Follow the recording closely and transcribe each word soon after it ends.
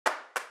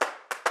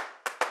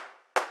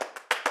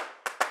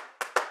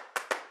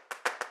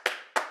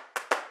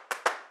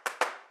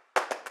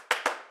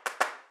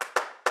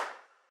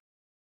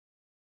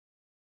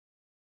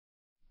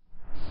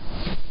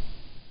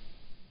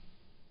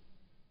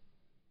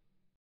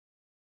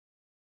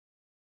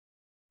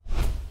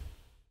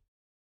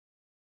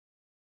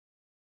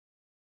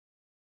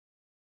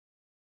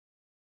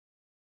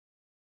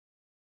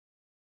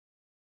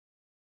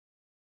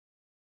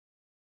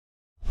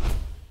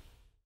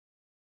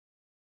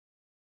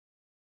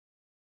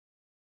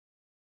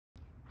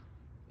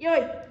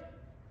Yoy.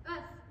 Us.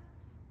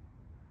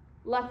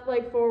 Left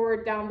leg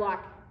forward, down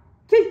block.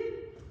 Ki.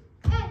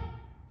 Hey.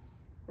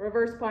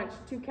 Reverse punch,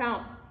 2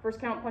 count.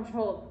 First count, punch and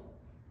hold.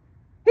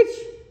 Hitch.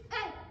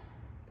 Hey.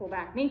 Pull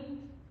back, knee.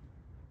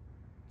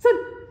 Sun.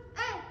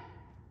 Hey.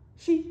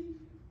 She.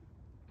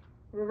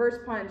 Reverse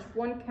punch,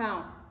 1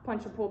 count.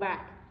 Punch and pull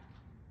back.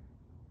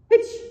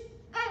 Hitch.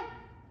 Hey.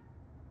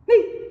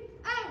 Knee.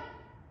 Hey.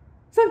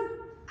 Sun.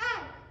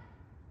 Hey.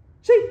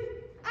 She.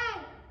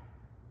 Hey.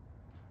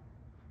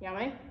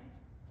 Yummy.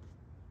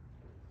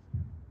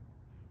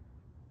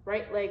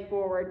 Right leg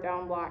forward,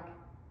 down block.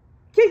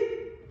 Ki.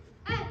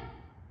 Hey.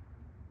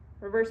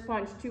 Reverse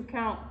punch, 2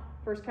 count.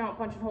 First count,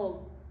 punch and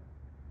hold.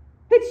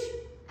 Hitch.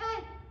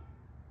 Hey.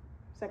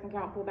 Second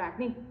count, pull back,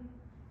 knee.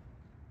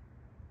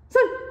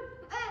 Sun.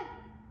 Hey.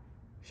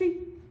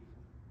 She.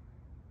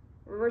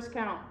 Reverse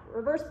count.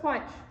 Reverse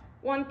punch,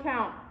 1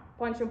 count.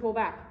 Punch and pull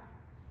back.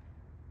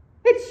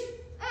 Hitch.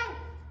 Hey.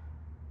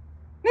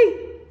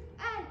 Knee.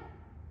 Hey.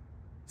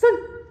 Sun.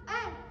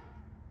 Hey.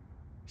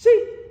 She.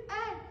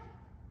 Hey.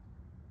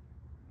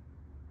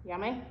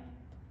 Yummy.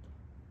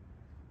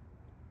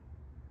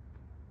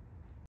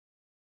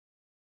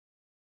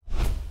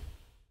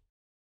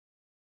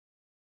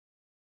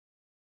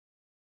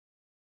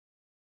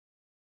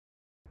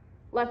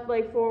 Left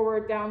leg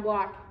forward, down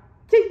block.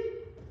 Ki.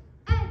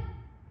 Hey.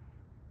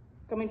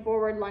 Coming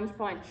forward, lunge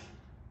punch.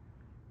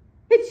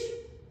 Hitch.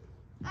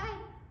 Hey.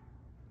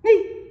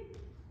 Knee.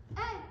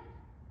 Hey.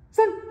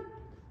 Sun.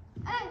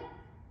 Hey.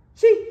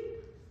 She.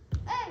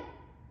 Hey.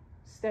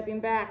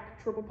 Stepping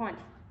back, triple punch.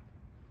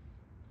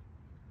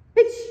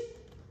 Hitch.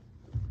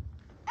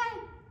 Hey.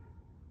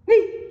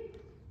 Knee.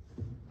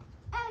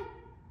 Hey.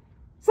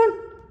 Sun.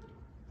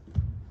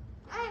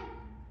 Hey.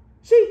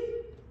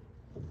 She.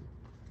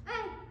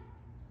 Hey.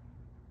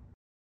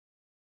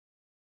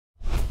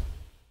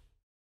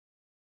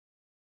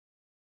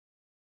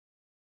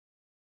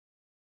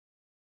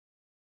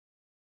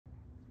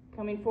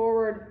 Coming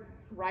forward,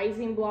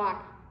 rising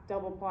block,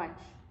 double punch.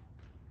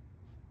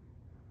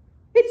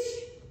 Hitch.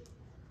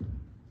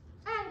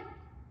 Hey.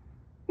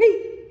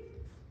 Knee.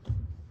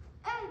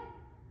 Hey.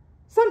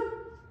 Sun.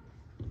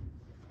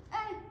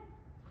 Hey.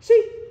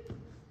 She.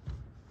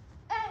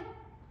 Hey.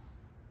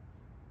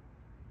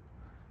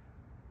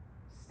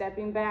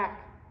 Stepping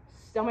back,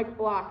 stomach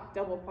block,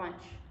 double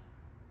punch.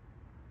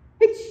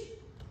 Hitch.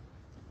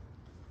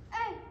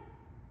 Hey.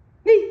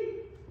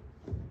 Knee.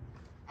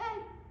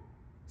 Hey.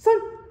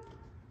 Sun.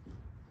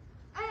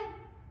 Hey.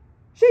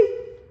 She.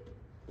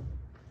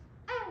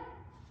 Hey.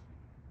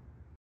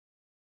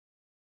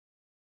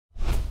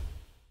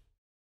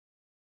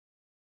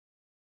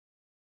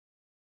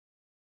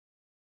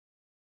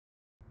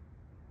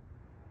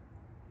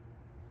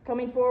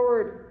 Coming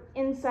forward,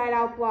 inside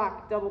out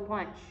block, double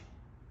punch.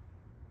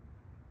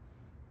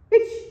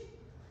 Hitch.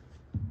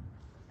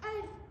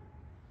 Hey.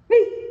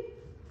 Knee.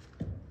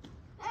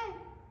 Hey.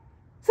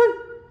 Sun.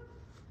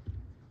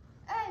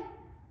 Hey.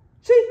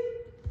 She.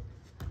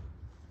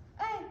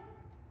 Hey.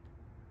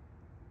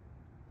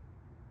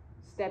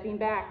 Stepping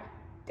back,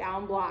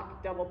 down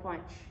block, double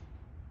punch.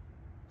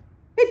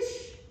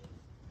 Hitch.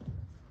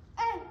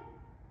 Hey.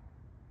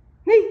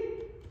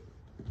 Knee.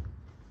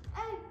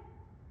 Hey.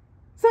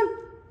 Sun.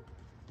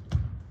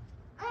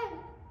 Hey.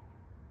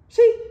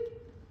 She.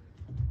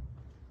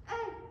 Hey.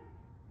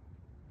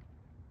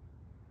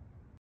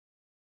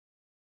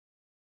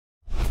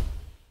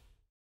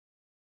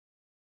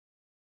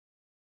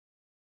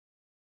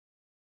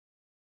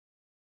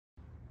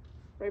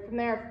 Right from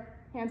there,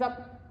 hands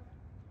up.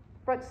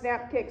 Front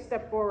snap, kick,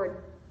 step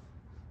forward.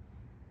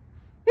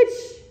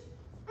 Hitch.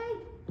 Hey.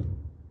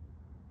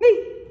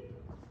 Knee.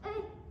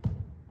 Hey.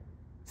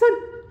 Sun.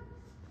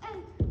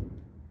 Hey.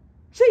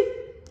 She.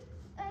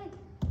 Hey.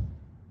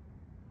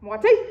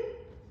 Moite.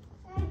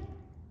 Hey.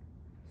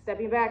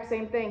 Stepping back,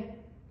 same thing.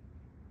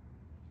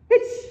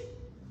 Hitch.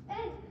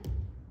 Hey.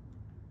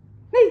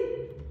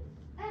 Knee.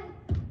 Hey.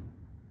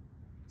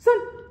 Sun.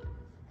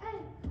 Hey.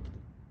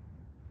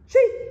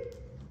 She.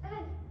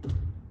 Hey.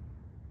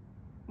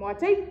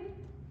 Moite. Hey.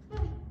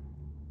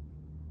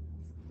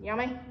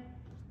 Yummy.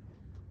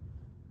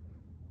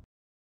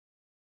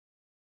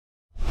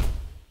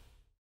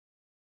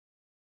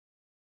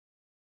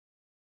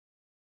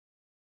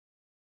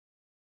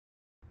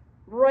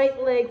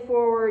 Right leg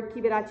forward,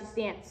 kiberachi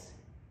stance.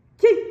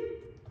 Ki.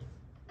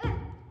 Hey.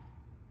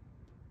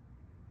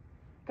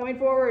 Coming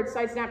forward,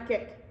 side snap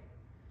kick.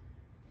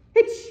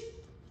 Hitch.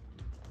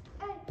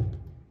 Hey.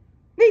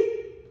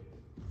 Knee.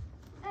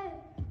 Hey.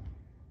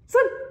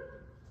 Sun.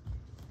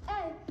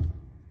 Hey.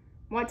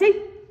 Moite.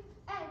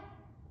 Hey.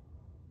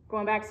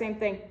 Going back, same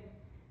thing.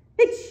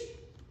 Hitch.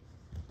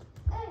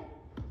 Hey.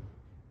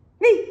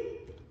 Knee.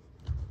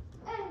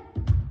 Hey.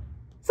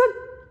 Sun.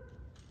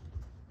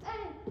 Hey.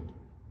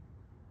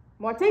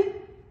 Moite.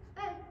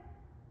 Hey.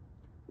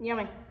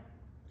 Yummy.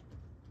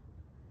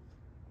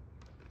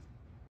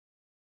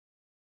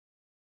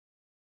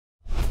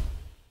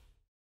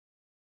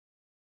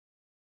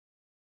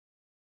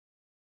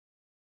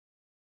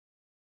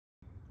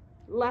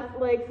 Left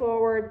leg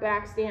forward,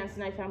 back stance,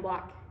 knife hand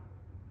block.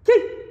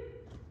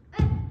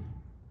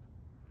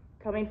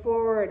 Coming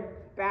forward,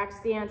 back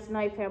stance,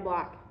 knife hand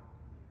block.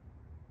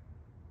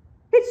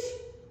 Hitch.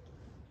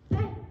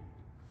 Hey.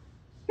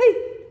 Hey.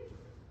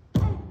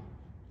 Hey.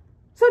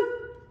 Sun.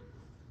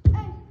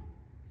 Hey.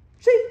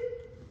 She.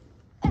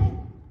 Hey.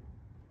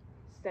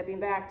 Stepping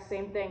back,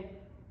 same thing.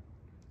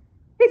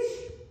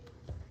 Hitch.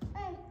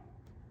 Hey.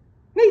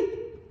 Me.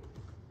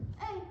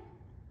 Hey.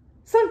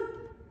 Sun.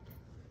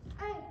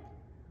 Hey.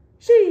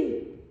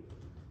 She.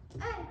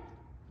 Hey.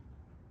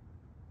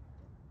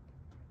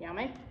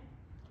 Yame.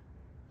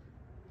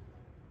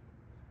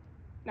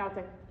 Now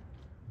take.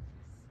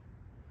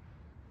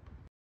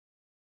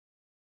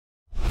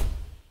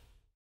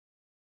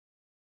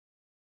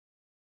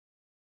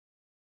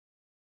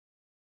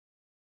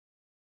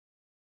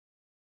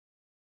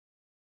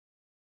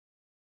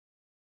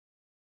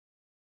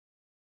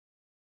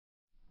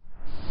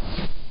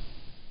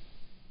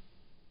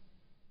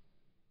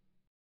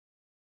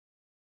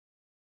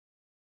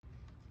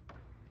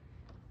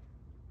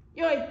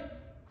 Yoi.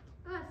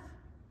 Us.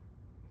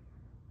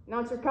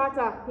 Announcer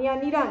kata.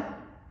 Nian nidan.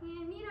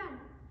 Hand niran.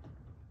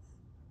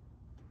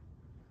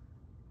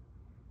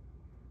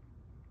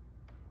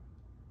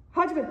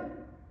 Hajime.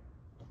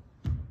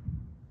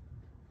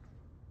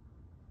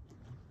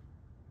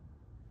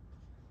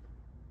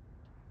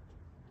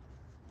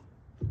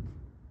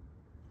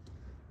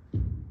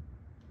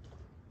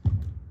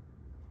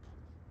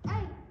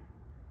 Hey.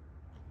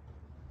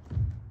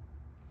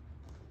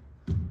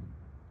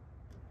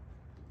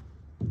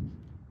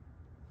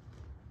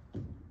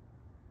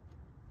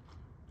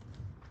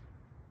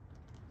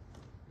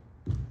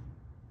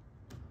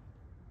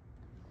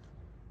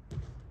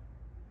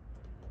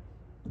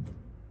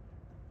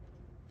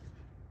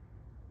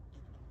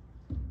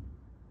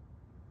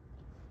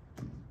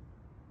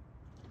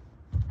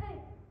 Hey.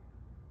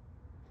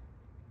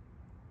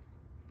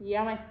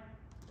 Yame.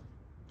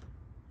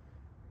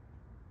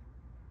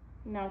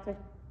 Now take.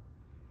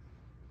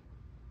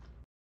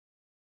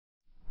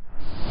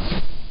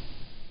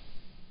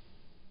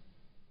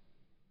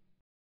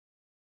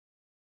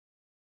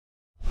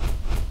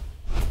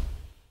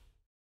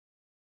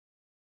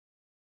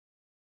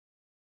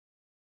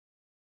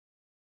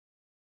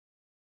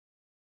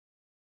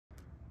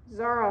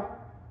 Zara,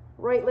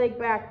 right leg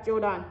back,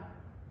 Jodan.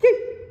 Kick.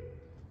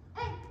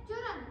 Hey.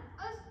 Jordan.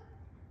 Us.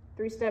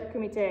 3-step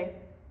kumite.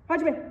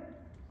 Hajime.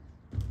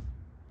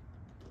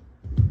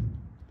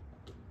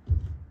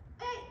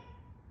 Hey.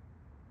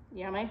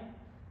 Yame.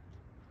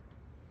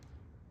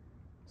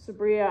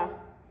 Sabria,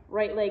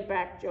 right leg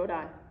back,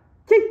 Jodan.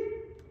 Kick.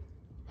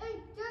 Hey.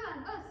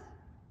 Jordan. Us.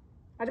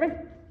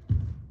 Hajime.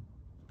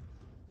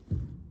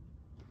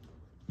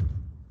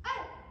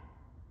 Hey.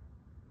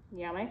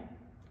 Yame.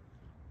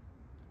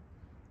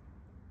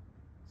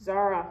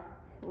 Zara,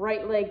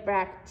 right leg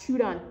back,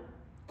 Chudan.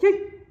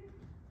 Kick.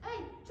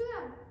 Hey.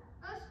 Jordan.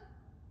 Us.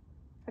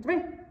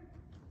 Hajime.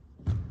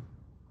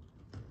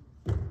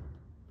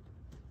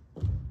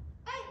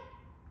 Hey.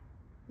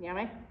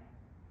 Yame.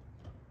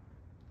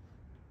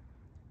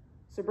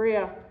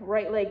 Sabria,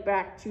 right leg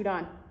back,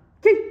 Chudan.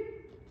 Kick.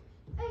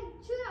 Hey.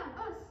 Jordan.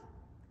 Us.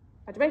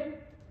 Hajime.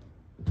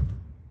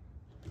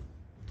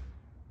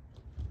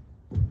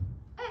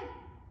 Hey.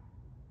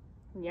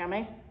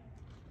 Yame.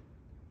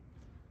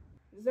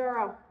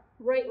 Zara,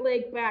 right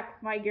leg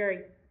back, my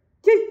Gary.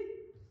 Kick.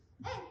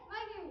 Hey.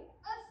 My Gary.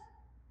 Us.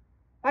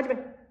 Hajime.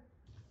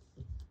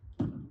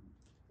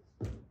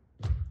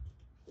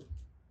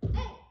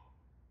 Hey.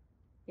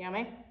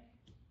 Yame.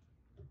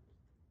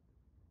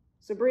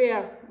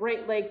 Sabria,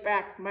 right leg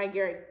back, my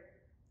Gary.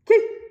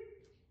 Kick.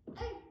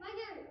 Hey. My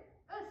Gary.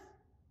 Us.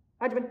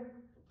 Hajime.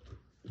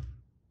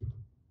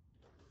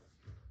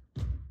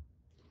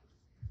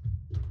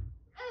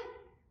 Hey.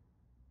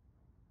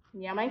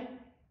 Yame.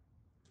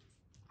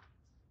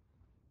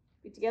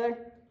 Feet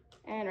together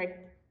and right.